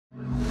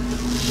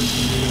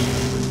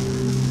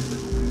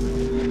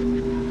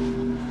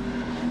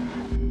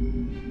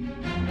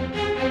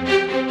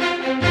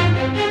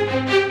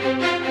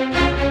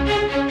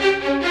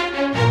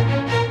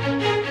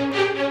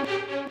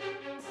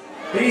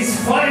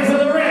And for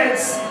the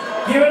Reds,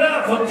 give it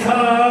up for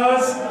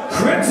Cars,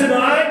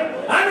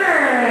 Kryptonite,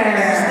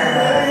 Annetts!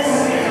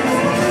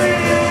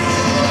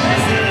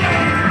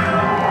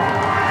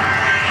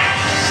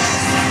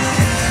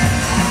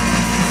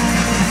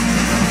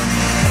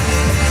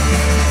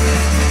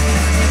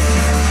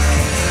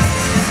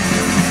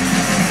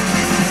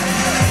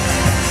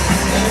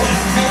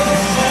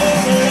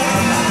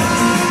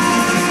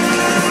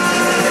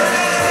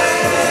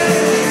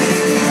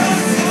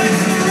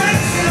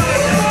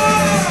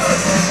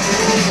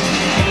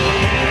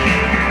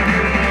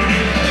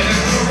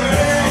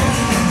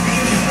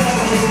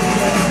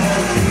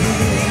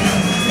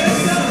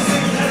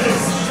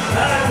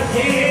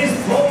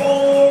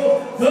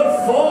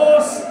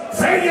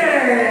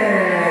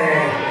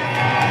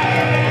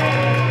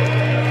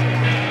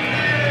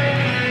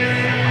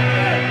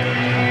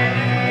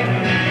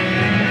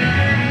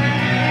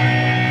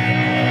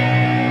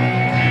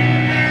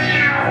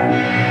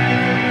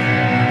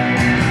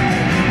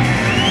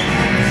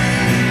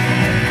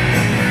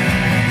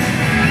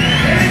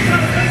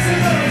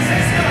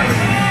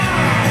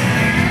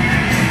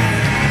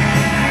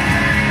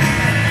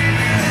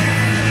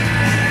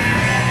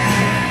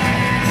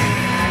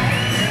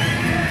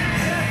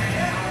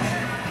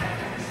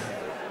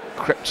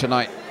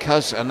 Kryptonite,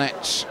 Cuz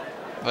Annetts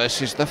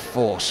versus the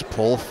Force,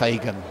 Paul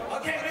Fagan.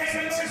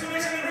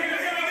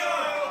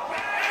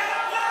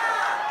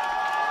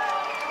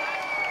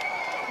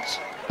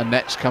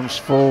 Annetts comes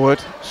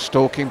forward,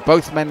 stalking.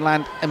 Both men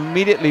land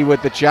immediately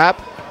with the jab,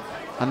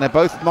 and they're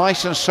both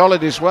nice and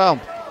solid as well.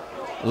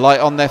 Light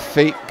on their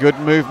feet, good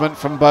movement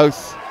from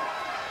both.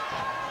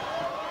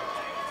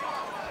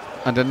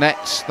 And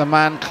Annetts, the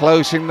man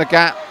closing the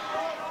gap,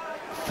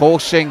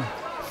 forcing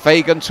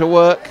Fagan to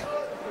work.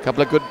 A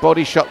couple of good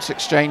body shots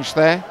exchanged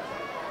there.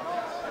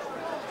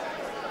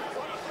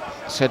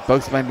 Said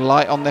both men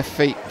light on their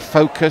feet,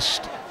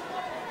 focused.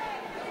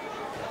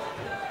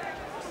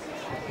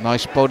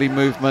 Nice body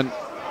movement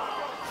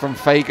from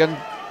Fagan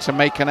to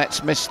make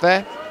Annetts miss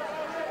there.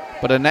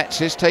 But Annetts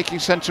is taking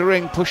centre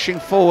ring, pushing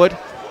forward.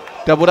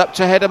 Doubled up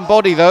to head and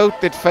body though,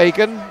 did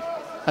Fagan.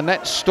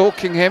 Annetts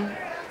stalking him.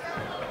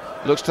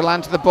 Looks to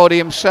land to the body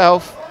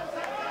himself.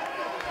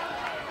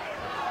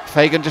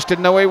 Fagan just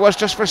didn't know where he was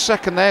just for a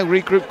second there.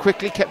 Regrouped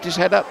quickly, kept his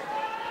head up.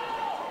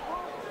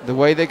 The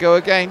way they go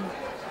again.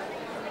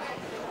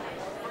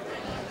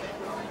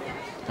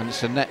 And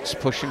it's Annetts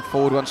pushing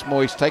forward once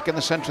more. He's taken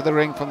the centre of the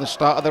ring from the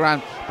start of the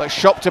round, but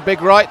shopped a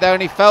big right there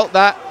and he felt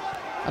that.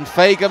 And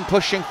Fagan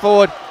pushing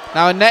forward.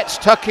 Now Annetts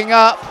tucking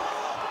up.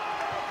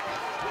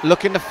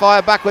 Looking to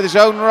fire back with his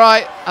own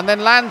right, and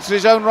then lands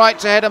his own right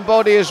to head and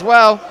body as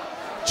well.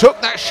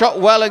 Took that shot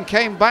well and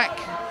came back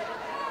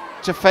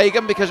to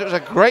Fagan because it was a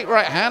great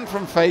right hand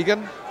from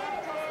Fagan.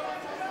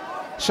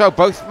 So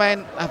both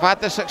men have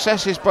had their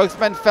successes. Both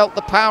men felt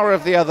the power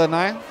of the other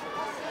now.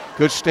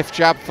 Good stiff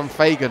jab from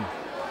Fagan.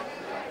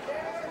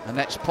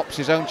 Annetts pops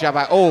his own jab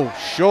out. Oh,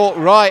 short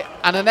right.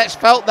 And Annetts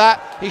felt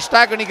that. He's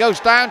staggered and he goes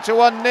down to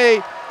one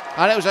knee.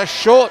 And it was a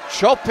short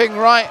chopping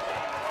right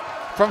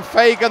from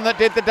Fagan that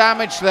did the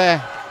damage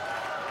there.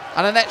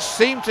 And Annetts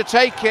seemed to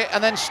take it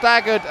and then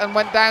staggered and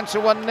went down to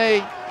one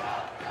knee.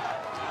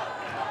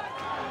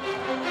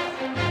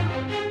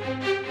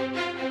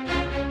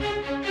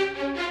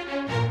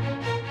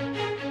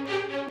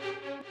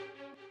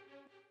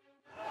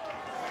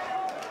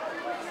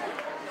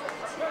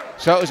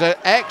 So it was an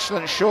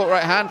excellent short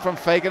right hand from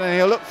Fagan, and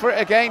he'll look for it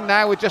again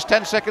now with just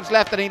 10 seconds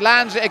left, and he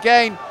lands it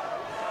again.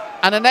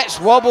 And Annetts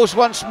wobbles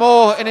once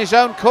more in his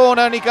own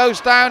corner, and he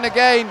goes down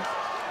again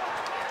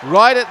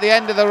right at the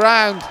end of the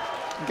round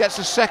and gets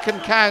a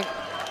second count.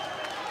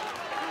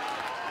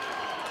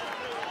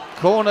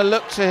 Corner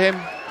look to him.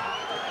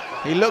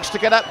 He looks to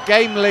get up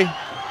gamely.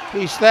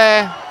 He's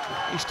there.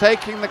 He's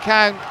taking the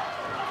count.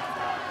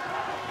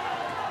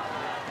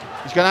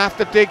 He's going to have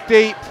to dig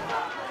deep.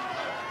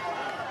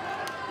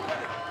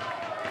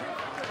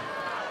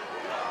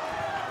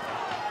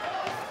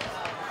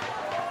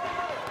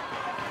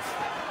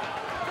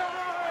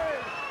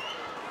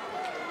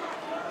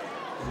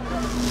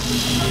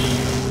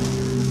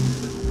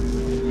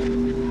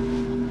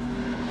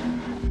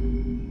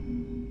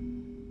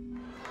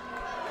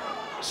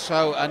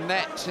 So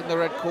Annetts in the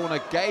red corner,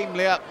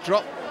 gamely up,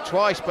 dropped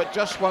twice, but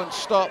just won't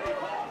stop.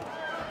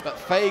 But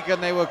Fagan,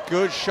 they were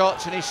good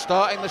shots, and he's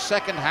starting the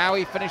second. How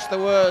he finished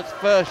the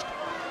first,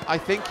 I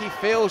think he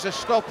feels a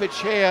stoppage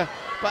here.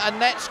 But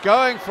Annetts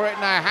going for it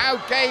now. How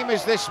game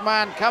is this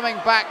man coming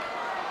back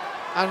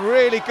and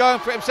really going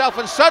for it himself?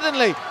 And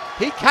suddenly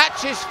he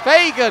catches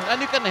Fagan,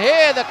 and you can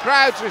hear the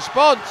crowd's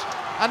response.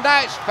 And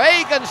now it's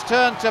Fagan's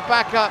turn to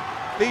back up.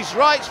 These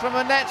rights from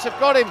Annetts have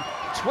got him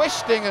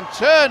twisting and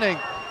turning.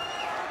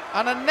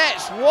 And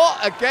Annetts, what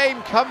a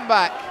game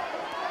comeback.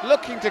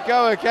 Looking to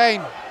go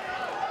again.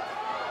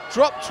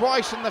 Dropped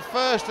twice in the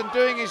first and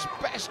doing his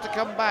best to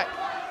come back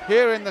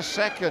here in the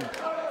second.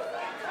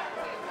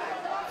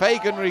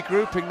 Fagan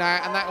regrouping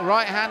now, and that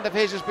right hand of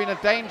his has been a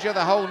danger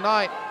the whole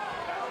night.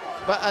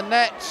 But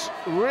Annetts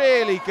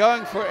really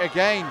going for it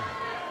again.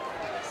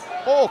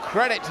 All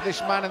credit to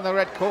this man in the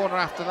red corner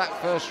after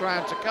that first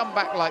round to come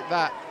back like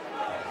that.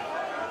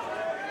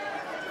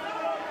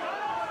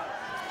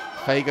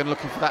 Fagan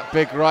looking for that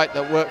big right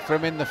that worked for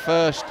him in the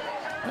first.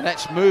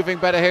 Annetts moving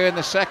better here in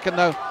the second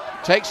though.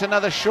 Takes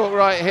another short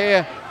right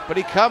here, but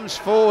he comes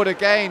forward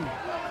again.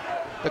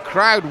 The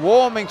crowd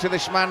warming to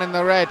this man in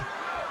the red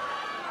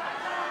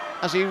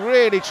as he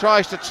really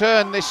tries to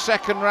turn this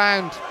second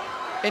round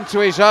into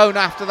his own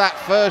after that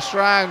first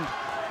round.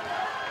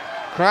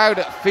 Crowd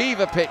at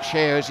fever pitch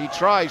here as he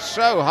tries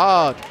so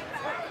hard.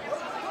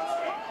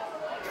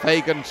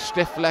 Fagan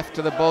stiff left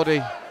to the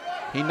body.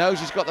 He knows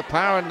he's got the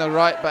power in the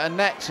right, but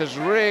Annetts has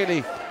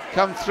really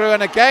come through,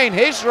 and again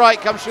his right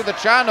comes through the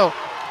channel,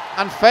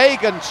 and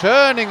Fagan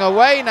turning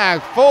away now,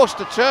 forced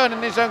to turn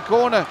in his own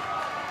corner.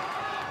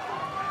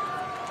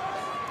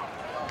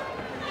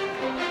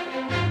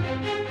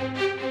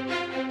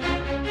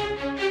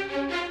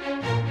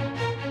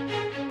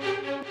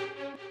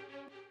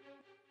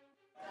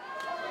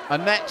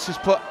 Annetts has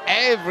put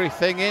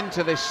everything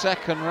into this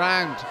second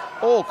round.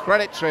 All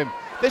credit to him.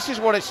 This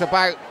is what it's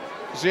about,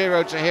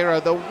 0 to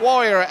hero, the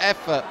warrior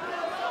effort,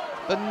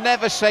 the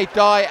never say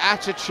die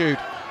attitude.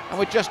 And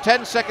with just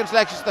 10 seconds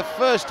left, it's the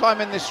first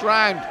time in this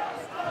round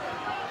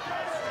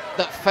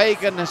that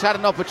Fagan has had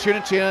an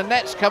opportunity, and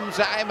Annetts comes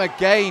at him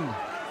again.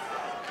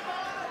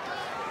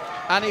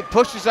 And he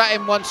pushes at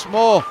him once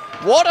more.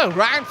 What a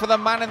round for the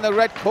man in the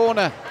red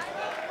corner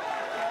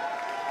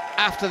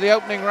after the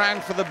opening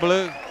round for the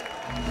blue.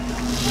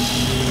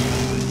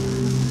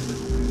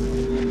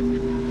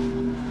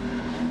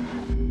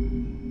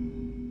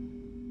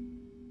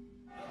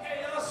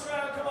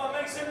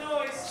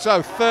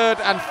 So third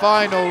and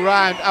final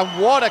round, and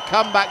what a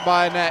comeback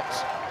by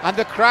Annetts, and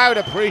the crowd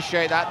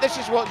appreciate that. This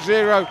is what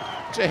 0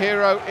 to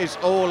hero is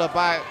all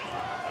about.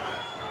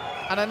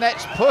 And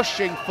Annetts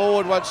pushing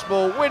forward once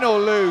more, win or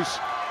lose.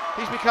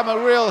 He's become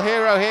a real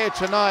hero here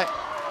tonight,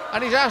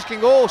 and he's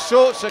asking all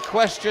sorts of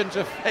questions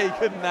of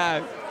Fagan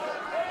now.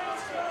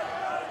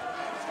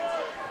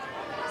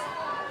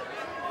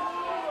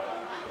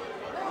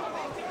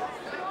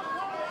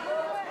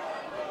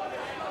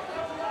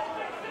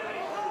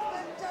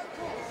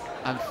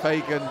 And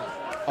Fagan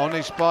on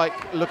his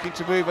bike, looking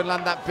to move and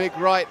land that big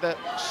right that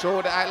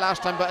sorted it out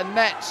last time. But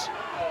Annetts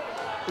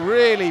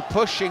really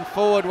pushing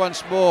forward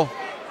once more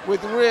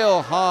with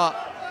real heart.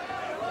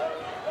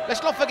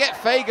 Let's not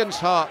forget Fagan's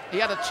heart. He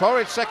had a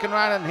torrid second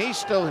round, and he's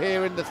still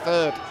here in the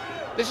third.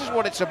 This is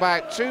what it's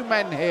about. Two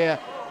men here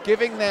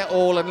giving their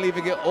all and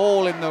leaving it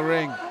all in the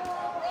ring.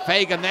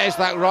 Fagan, there's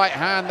that right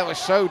hand that was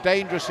so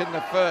dangerous in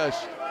the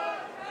first.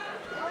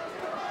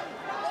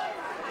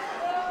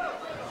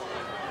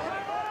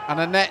 And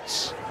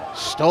Annetts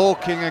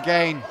stalking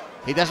again.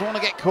 He doesn't want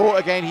to get caught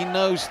again, he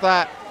knows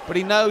that. But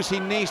he knows he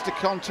needs to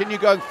continue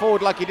going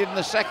forward like he did in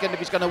the second if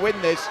he's going to win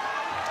this.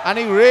 And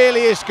he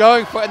really is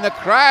going for it, and the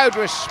crowd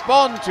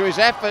respond to his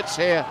efforts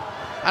here.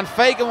 And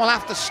Fagan will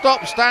have to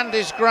stop, stand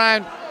his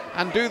ground,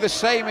 and do the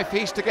same if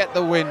he's to get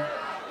the win.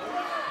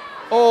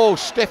 Oh,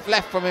 stiff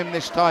left from him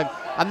this time.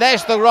 And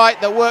there's the right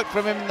that worked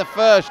from him in the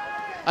first.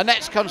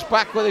 Annetts comes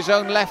back with his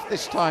own left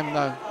this time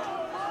though.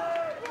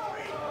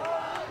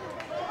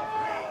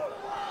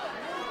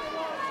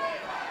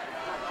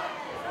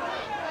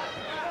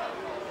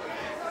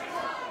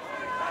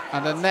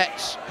 And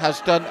Annetts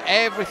has done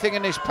everything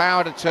in his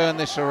power to turn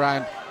this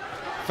around.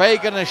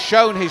 Fagan has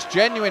shown his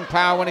genuine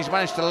power when he's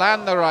managed to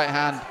land the right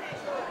hand.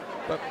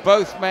 But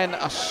both men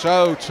are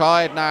so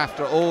tired now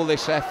after all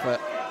this effort.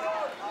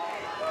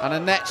 And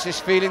Annetts is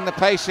feeling the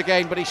pace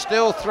again, but he's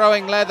still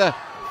throwing leather.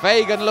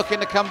 Fagan looking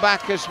to come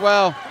back as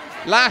well.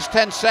 Last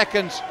 10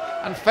 seconds,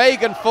 and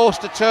Fagan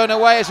forced to turn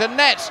away as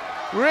Annetts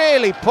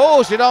really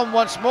pours it on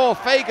once more.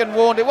 Fagan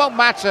warned it won't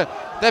matter,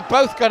 they're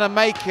both going to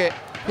make it.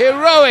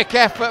 Heroic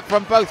effort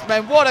from both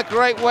men. What a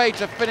great way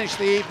to finish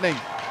the evening.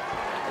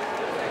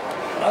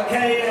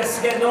 Okay,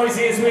 let's get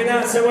noisy as we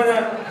announce the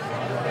winner.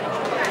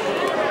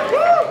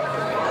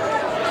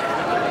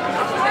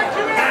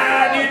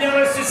 And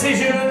unanimous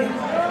decision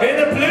in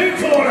the blue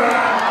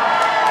corner.